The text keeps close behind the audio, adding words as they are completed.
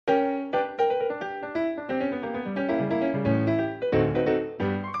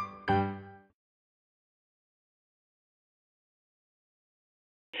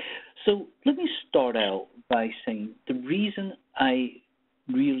So let me start out by saying the reason I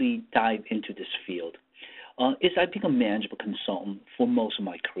really dive into this field is I've been a management consultant for most of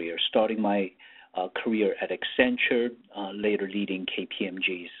my career, starting my career at Accenture, later leading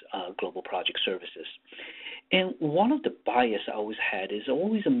KPMG's Global Project Services. And one of the bias I always had is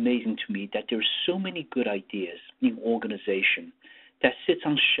always amazing to me that there's so many good ideas in organization that sits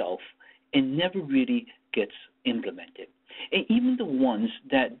on shelf and never really gets implemented. And even the ones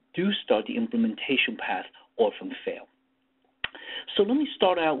that do start the implementation path often fail. So let me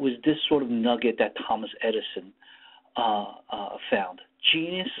start out with this sort of nugget that Thomas Edison found.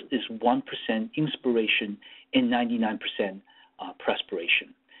 Genius is 1% inspiration and 99%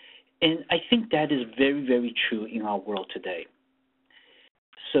 perspiration. And I think that is very, very true in our world today.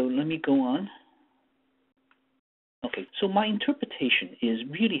 So let me go on. Okay, so my interpretation is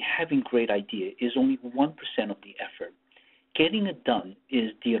really having great idea is only 1% of the effort. Getting it done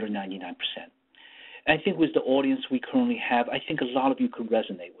is the other 99%. I think with the audience we currently have, I think a lot of you could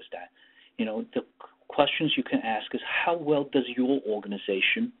resonate with that. You know, the questions you can ask is how well does your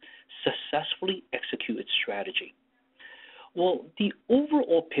organization successfully execute its strategy? Well, the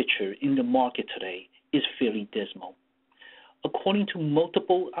overall picture in the market today is fairly dismal. According to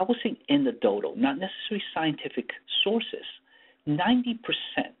multiple, I would say anecdotal, not necessarily scientific sources, 90%,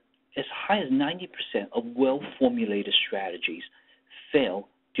 as high as 90% of well-formulated strategies fail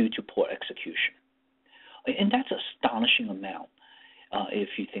due to poor execution. And that's an astonishing amount if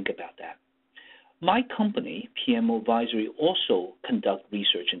you think about that. My company, PMO Advisory, also conduct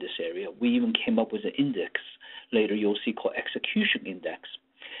research in this area. We even came up with an index later you'll see called Execution Index.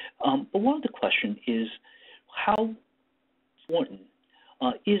 But one of the questions is how important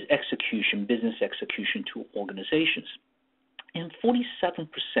is execution, business execution to organizations? And 47%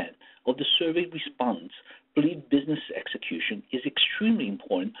 of the survey respondents believe business execution is extremely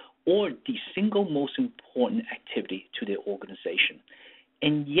important or the single most important activity to their organization.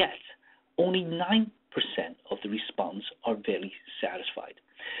 And yet, only 9% of the respondents are very satisfied.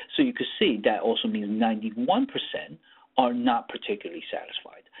 So you could see that also means 91% are not particularly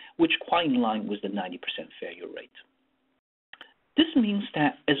satisfied, which quite in line with the 90% failure rate. This means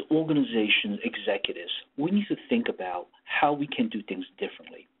that as organization executives, we need to think about how we can do things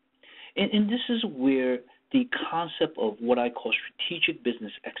differently. And this is where the concept of what I call strategic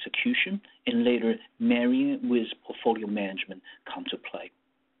business execution and later marrying it with portfolio management come to play.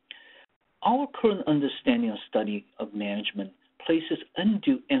 Our current understanding and study of management places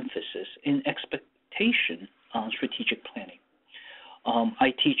undue emphasis and expectation on strategic planning.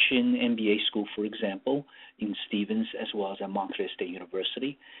 I teach in MBA school, for example, in Stevens as well as at Montclair State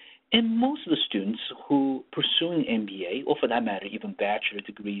University. And most of the students who pursuing MBA, or for that matter, even bachelor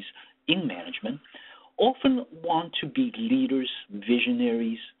degrees in management, often want to be leaders,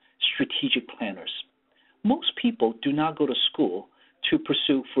 visionaries, strategic planners. Most people do not go to school to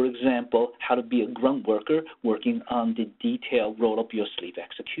pursue, for example, how to be a grunt worker working on the detailed roll-up-your-sleeve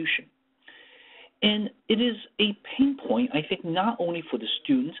execution. And it is a pain point, I think, not only for the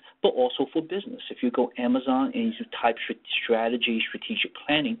students, but also for business. If you go Amazon and you type strategy, strategic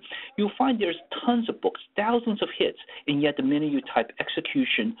planning, you'll find there's tons of books, thousands of hits, and yet the minute you type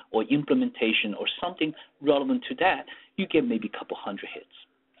execution or implementation or something relevant to that, you get maybe a couple hundred hits.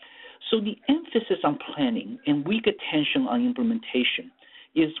 So the emphasis on planning and weak attention on implementation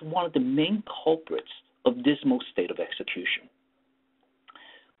is one of the main culprits of dismal state of execution.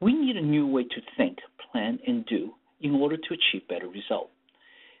 We need a new way to think, plan, and do in order to achieve better results.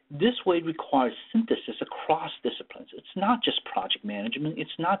 This way requires synthesis across disciplines. It's not just project management. It's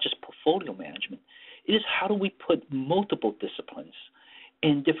not just portfolio management. It is how do we put multiple disciplines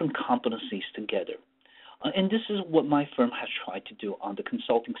and different competencies together. And this is what my firm has tried to do on the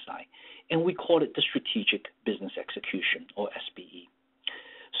consulting side, and we call it the Strategic Business Execution, or SBE.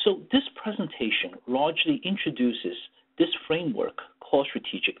 So this presentation largely introduces this framework called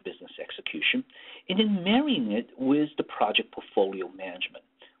Strategic Business Execution, and then marrying it with the project portfolio management.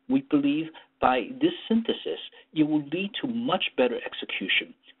 We believe by this synthesis, it will lead to much better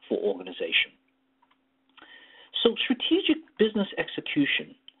execution for organization. So strategic business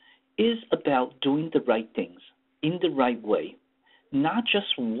execution is about doing the right things in the right way, not just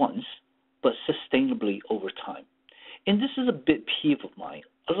once, but sustainably over time. And this is a bit peeve of mine.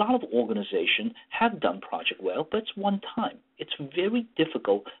 A lot of organizations have done project well, but it's one time. It's very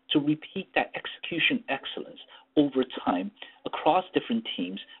difficult to repeat that execution excellence over time across different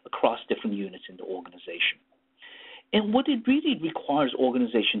teams, across different units in the organization. And what it really requires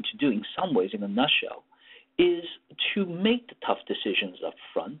organization to do in some ways, in a nutshell, is to make the tough decisions up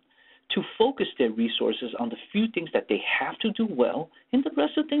front, to focus their resources on the few things that they have to do well, and the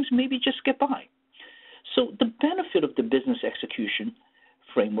rest of things maybe just get by. So the benefit of the business execution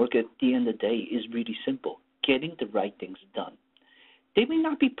framework at the end of the day is really simple: getting the right things done. They may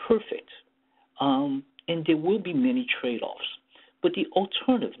not be perfect, and there will be many trade-offs, but the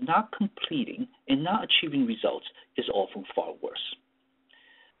alternative, not completing and not achieving results, is often far worse.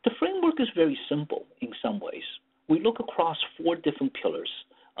 The framework is very simple in some ways. We look across 4 different pillars,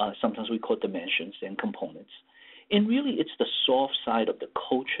 sometimes we call dimensions and components, and really it's the soft side of the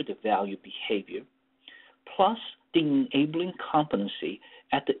culture, the value, behavior, plus the enabling competency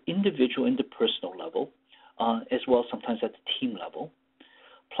at the individual and the personal level, as well sometimes at the team level,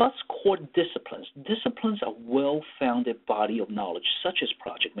 plus core disciplines. Disciplines are well-founded body of knowledge, such as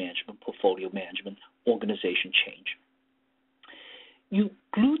project management, portfolio management, organization change. You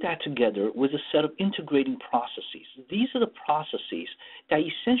glue that together with a set of integrating processes. These are the processes that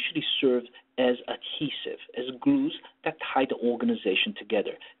essentially serve as adhesive, as glues that tie the organization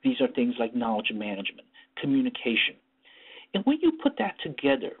together. These are things like knowledge management, communication. And when you put that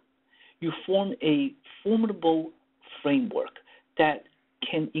together, you form a formidable framework that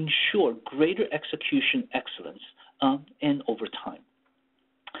can ensure greater execution excellence and over time.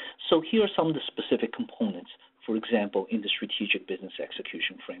 So here are some of the specific components, for example, in the strategic business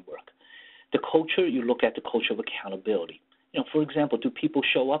execution framework. The culture, you look at the culture of accountability. For example, do people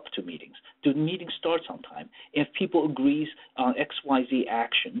show up to meetings? Do the meetings start on time? If people agree on XYZ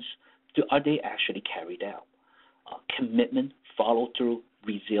actions, are they actually carried out? Commitment, follow-through,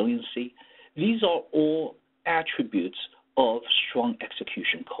 resiliency. These are all attributes of strong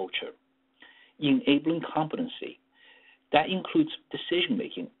execution culture. Enabling competency. That includes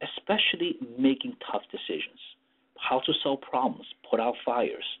decision-making, especially making tough decisions. How to solve problems, put out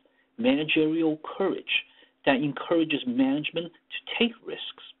fires. Managerial courage. That encourages management to take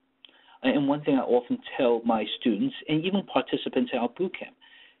risks. And one thing I often tell my students and even participants in our boot camp: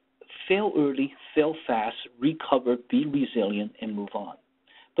 fail early, fail fast, recover, be resilient, and move on.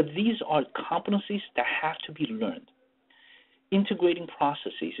 But these are competencies that have to be learned. Integrating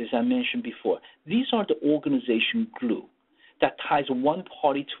processes, as I mentioned before, these are the organization glue that ties one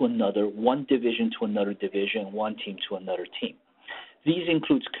party to another, one division to another division, one team to another team. These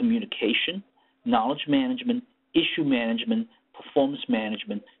includes communication, knowledge management, issue management, performance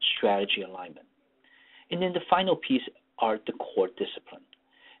management, strategy alignment. And then the final piece are the core discipline.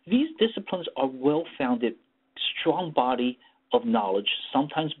 These disciplines are well-founded, strong body of knowledge,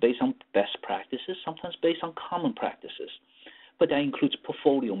 sometimes based on best practices, sometimes based on common practices. But that includes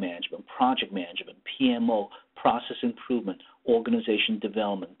portfolio management, project management, PMO, process improvement, organization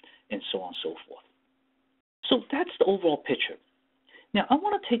development, and so on and so forth. So that's the overall picture. Now, I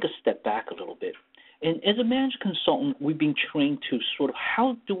want to take a step back a little bit. And as a management consultant, we've been trained to sort of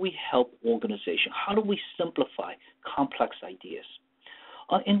how do we help organization? How do we simplify complex ideas?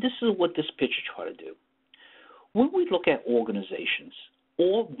 And this is what this picture tries to do. When we look at organizations,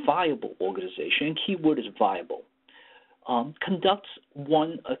 or viable organization, and keyword is viable, conducts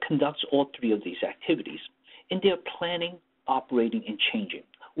all 3 of these activities, and they're planning, operating, and changing.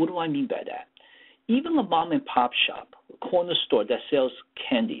 What do I mean by that? Even a mom and pop shop, a corner store that sells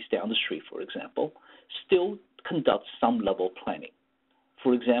candies down the street, for example, still conducts some level of planning.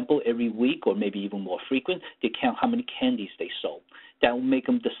 For example, every week or maybe even more frequent, they count how many candies they sold. That will make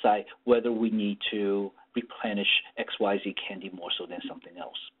them decide whether we need to replenish XYZ candy more so than something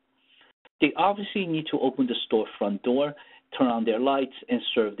else. They obviously need to open the store front door, turn on their lights, and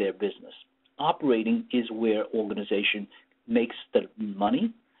serve their business. Operating is where organization makes the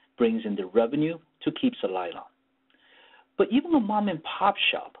money, brings in the revenue to keep the light on. But even a mom and pop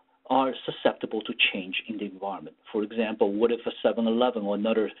shop are susceptible to change in the environment. For example, what if a 7-Eleven or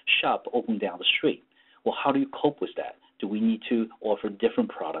another shop opened down the street? Well, how do you cope with that? Do we need to offer different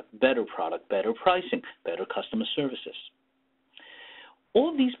product, better pricing, better customer services?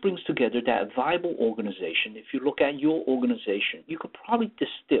 All these brings together that viable organization. If you look at your organization, you could probably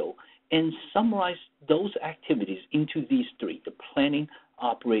distill and summarize those activities into these 3, the planning,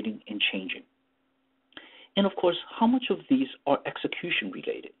 operating, and changing. And of course, how much of these are execution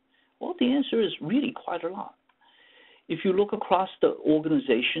related? Well, the answer is really quite a lot. If you look across the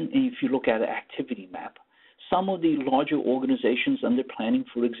organization and if you look at an activity map, some of the larger organizations under planning,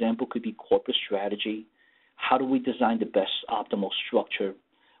 for example, could be corporate strategy. How do we design the best optimal structure?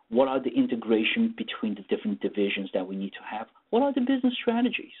 What are the integration between the different divisions that we need to have? What are the business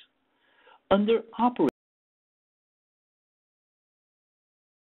strategies? Under operating